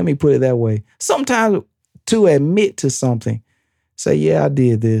embarrassing, let me put it that way. Sometimes to admit to something, say, yeah, I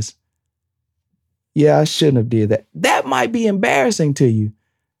did this. Yeah, I shouldn't have did that. That might be embarrassing to you,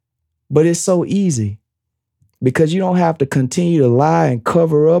 but it's so easy because you don't have to continue to lie and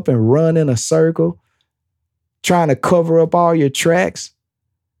cover up and run in a circle trying to cover up all your tracks,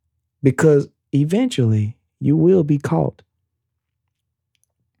 because eventually you will be caught.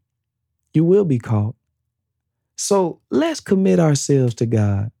 You will be caught. So let's commit ourselves to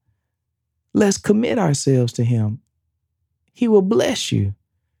God. Let's commit ourselves to him. He will bless you.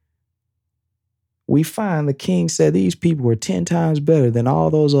 We find the king said these people were 10 times better than all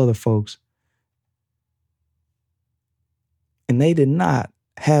those other folks. And they did not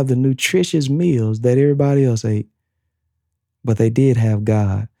have the nutritious meals that everybody else ate, but they did have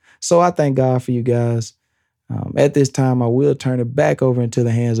God. So I thank God for you guys. At this time, I will turn it back over into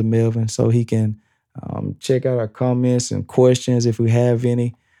the hands of Melvin so he can check out our comments and questions if we have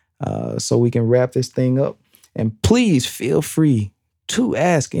any, so we can wrap this thing up. And please feel free to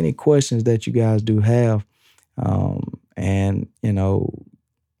ask any questions that you guys do have. And,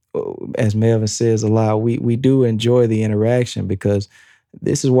 as Melvin says a lot, we do enjoy the interaction because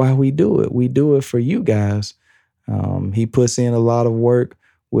this is why we do it. We do it for you guys. He puts in a lot of work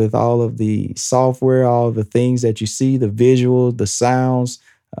with all of the software, all of the things that you see, the visuals, the sounds,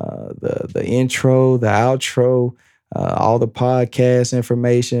 the intro, the outro, all the podcast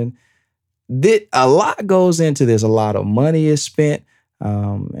information. A lot goes into this. A lot of money is spent,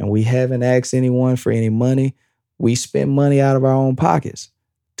 and we haven't asked anyone for any money. We spend money out of our own pockets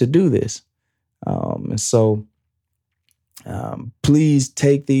to do this. And so please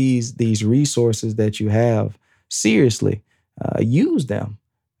take these resources that you have seriously. Use them.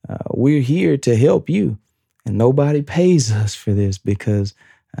 We're here to help you, and nobody pays us for this because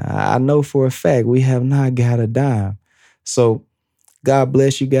I know for a fact we have not got a dime. So God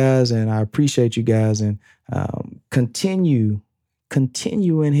bless you guys, and I appreciate you guys, and continue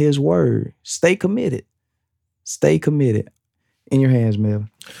in his word. Stay committed. Stay committed. In your hands, Melvin.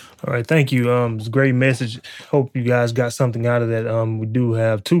 All right, thank you. It's a great message. Hope you guys got something out of that. We do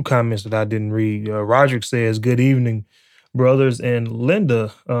have 2 comments that I didn't read. Roderick says, good evening, brothers. And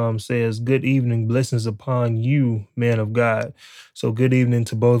Linda says, good evening, blessings upon you, man of God. So good evening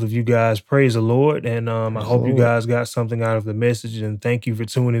to both of you guys. Praise the Lord. And I hope you guys got something out of the message, and thank you for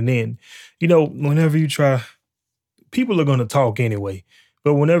tuning in. Whenever you try, people are going to talk anyway.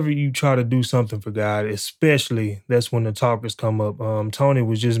 But whenever you try to do something for God, especially, that's when the talkers come up. Tony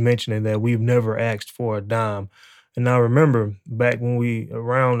was just mentioning that we've never asked for a dime. And I remember back when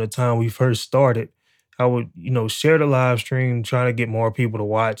around the time we first started, I would, share the live stream, trying to get more people to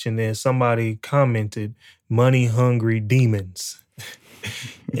watch. And then somebody commented, money hungry demons.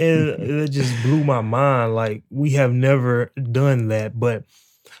 And it just blew my mind. Like, we have never done that. But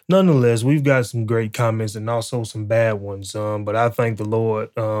nonetheless, we've got some great comments and also some bad ones. But I thank the Lord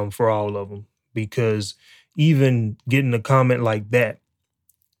for all of them, because even getting a comment like that,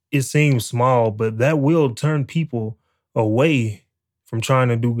 it seems small, but that will turn people away from trying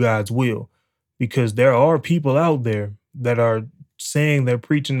to do God's will, because there are people out there that are saying they're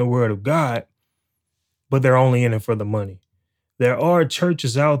preaching the word of God, but they're only in it for the money. There are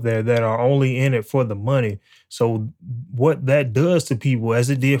churches out there that are only in it for the money. So what that does to people,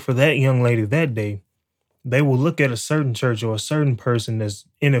 as it did for that young lady that day, they will look at a certain church or a certain person that's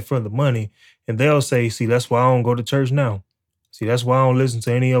in it for the money, and they'll say, see, that's why I don't go to church now. See, that's why I don't listen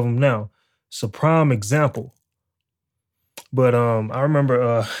to any of them now. It's a prime example. But I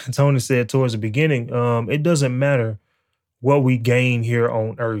remember Tony said towards the beginning, it doesn't matter what we gain here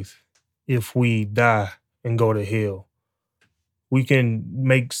on earth if we die and go to hell. We can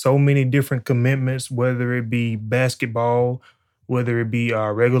make so many different commitments, whether it be basketball, whether it be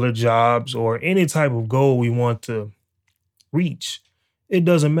our regular jobs, or any type of goal we want to reach. It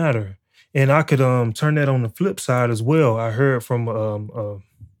doesn't matter. And I could turn that on the flip side as well. I heard from a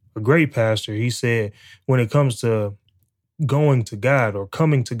great pastor. He said when it comes to going to God or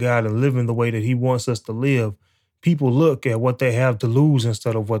coming to God and living the way that he wants us to live, people look at what they have to lose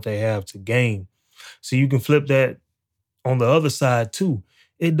instead of what they have to gain. So you can flip that on the other side too.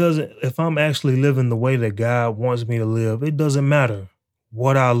 It doesn't, if I'm actually living the way that God wants me to live, it doesn't matter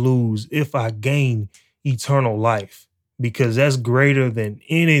what I lose if I gain eternal life, because that's greater than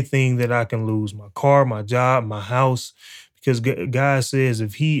anything that I can lose. My car, my job, my house, because God says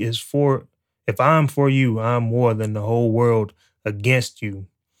if I'm for you, I'm more than the whole world against you.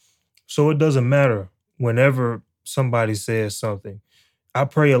 So it doesn't matter whenever somebody says something. I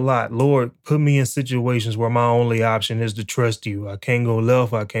pray a lot. Lord, put me in situations where my only option is to trust you. I can't go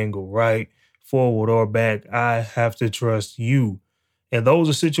left. I can't go right, forward or back. I have to trust you. And those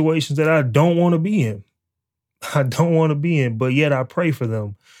are situations that I don't want to be in. I don't want to be in, but yet I pray for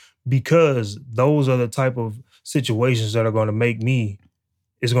them because those are the type of situations that are going to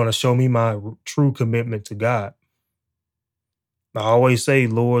it's going to show me my true commitment to God. I always say,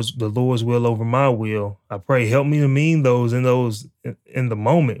 the Lord's will over my will. I pray, help me to mean those in the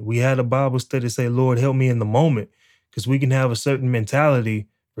moment. We had a Bible study say, Lord, help me in the moment, because we can have a certain mentality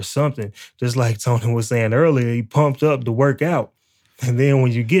for something. Just like Tony was saying earlier, he pumped up to work out. And then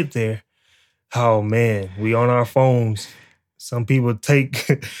when you get there, oh man, we on our phones. Some people take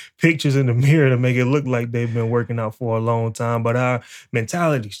pictures in the mirror to make it look like they've been working out for a long time, but our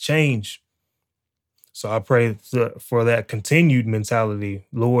mentalities change. So I pray for that continued mentality,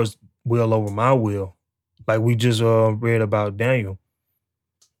 Lord's will over my will, like we just read about Daniel.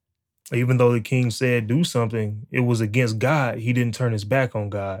 Even though the king said do something, it was against God. He didn't turn his back on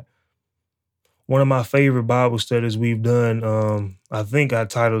God. One of my favorite Bible studies we've done, I think I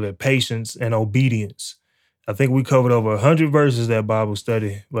titled it Patience and Obedience. I think we covered over 100 verses that Bible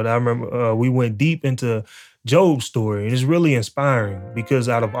study, but I remember we went deep into Job's story, and it's really inspiring because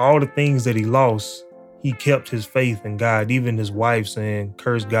out of all the things that he lost, he kept his faith in God, even his wife saying,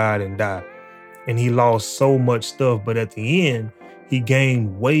 curse God and die. And he lost so much stuff, but at the end, he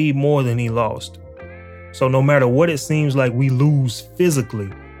gained way more than he lost. So no matter what it seems like we lose physically,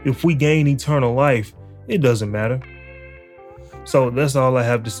 if we gain eternal life, it doesn't matter. So that's all I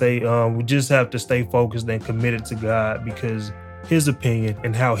have to say. We just have to stay focused and committed to God, because his opinion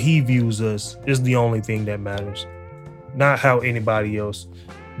and how he views us is the only thing that matters, not how anybody else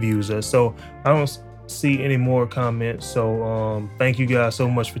views us. So I don't see any more comments. So thank you guys so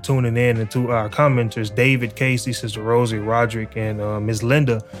much for tuning in, and to our commenters, David, Casey, Sister Rosie, Roderick, and Ms.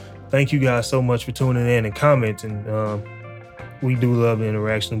 Linda. Thank you guys so much for tuning in and commenting. We do love the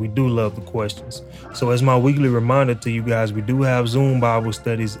interaction. We do love the questions. So as my weekly reminder to you guys, we do have Zoom Bible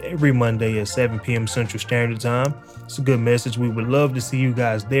studies every Monday at 7 p.m. Central Standard Time. It's a good message. We would love to see you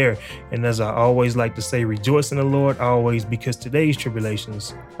guys there. And as I always like to say, rejoice in the Lord always, because today's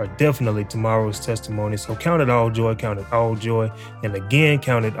tribulations are definitely tomorrow's testimony. So count it all joy, and again,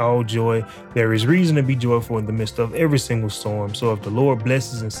 count it all joy. There is reason to be joyful in the midst of every single storm. So if the Lord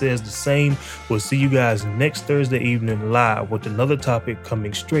blesses and says the same, we'll see you guys next Thursday evening live with another topic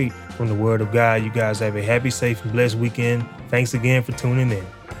coming straight from the Word of God. You guys have a happy, safe, and blessed weekend. Thanks again for tuning in.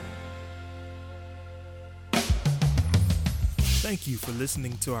 Thank you for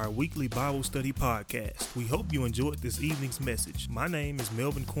listening to our weekly Bible study podcast. We hope you enjoyed this evening's message. My name is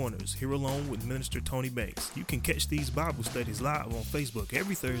Melvin Corners, here along with Minister Tony Banks. You can catch these Bible studies live on Facebook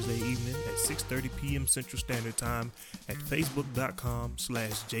every Thursday evening at 6:30 p.m. Central Standard Time at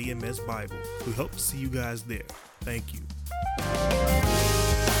facebook.com/JMS Bible. We hope to see you guys there. Thank you.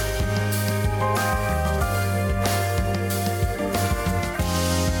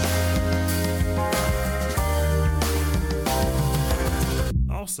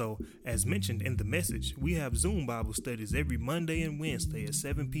 Also, as mentioned in the message, we have Zoom Bible studies every Monday and Wednesday at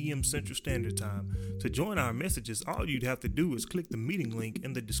 7 p.m. Central Standard Time. To join our messages, all you'd have to do is click the meeting link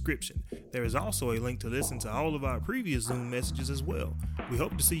in the description. There is also a link to listen to all of our previous Zoom messages as well. We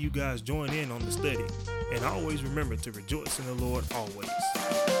hope to see you guys join in on the study. And always remember to rejoice in the Lord always.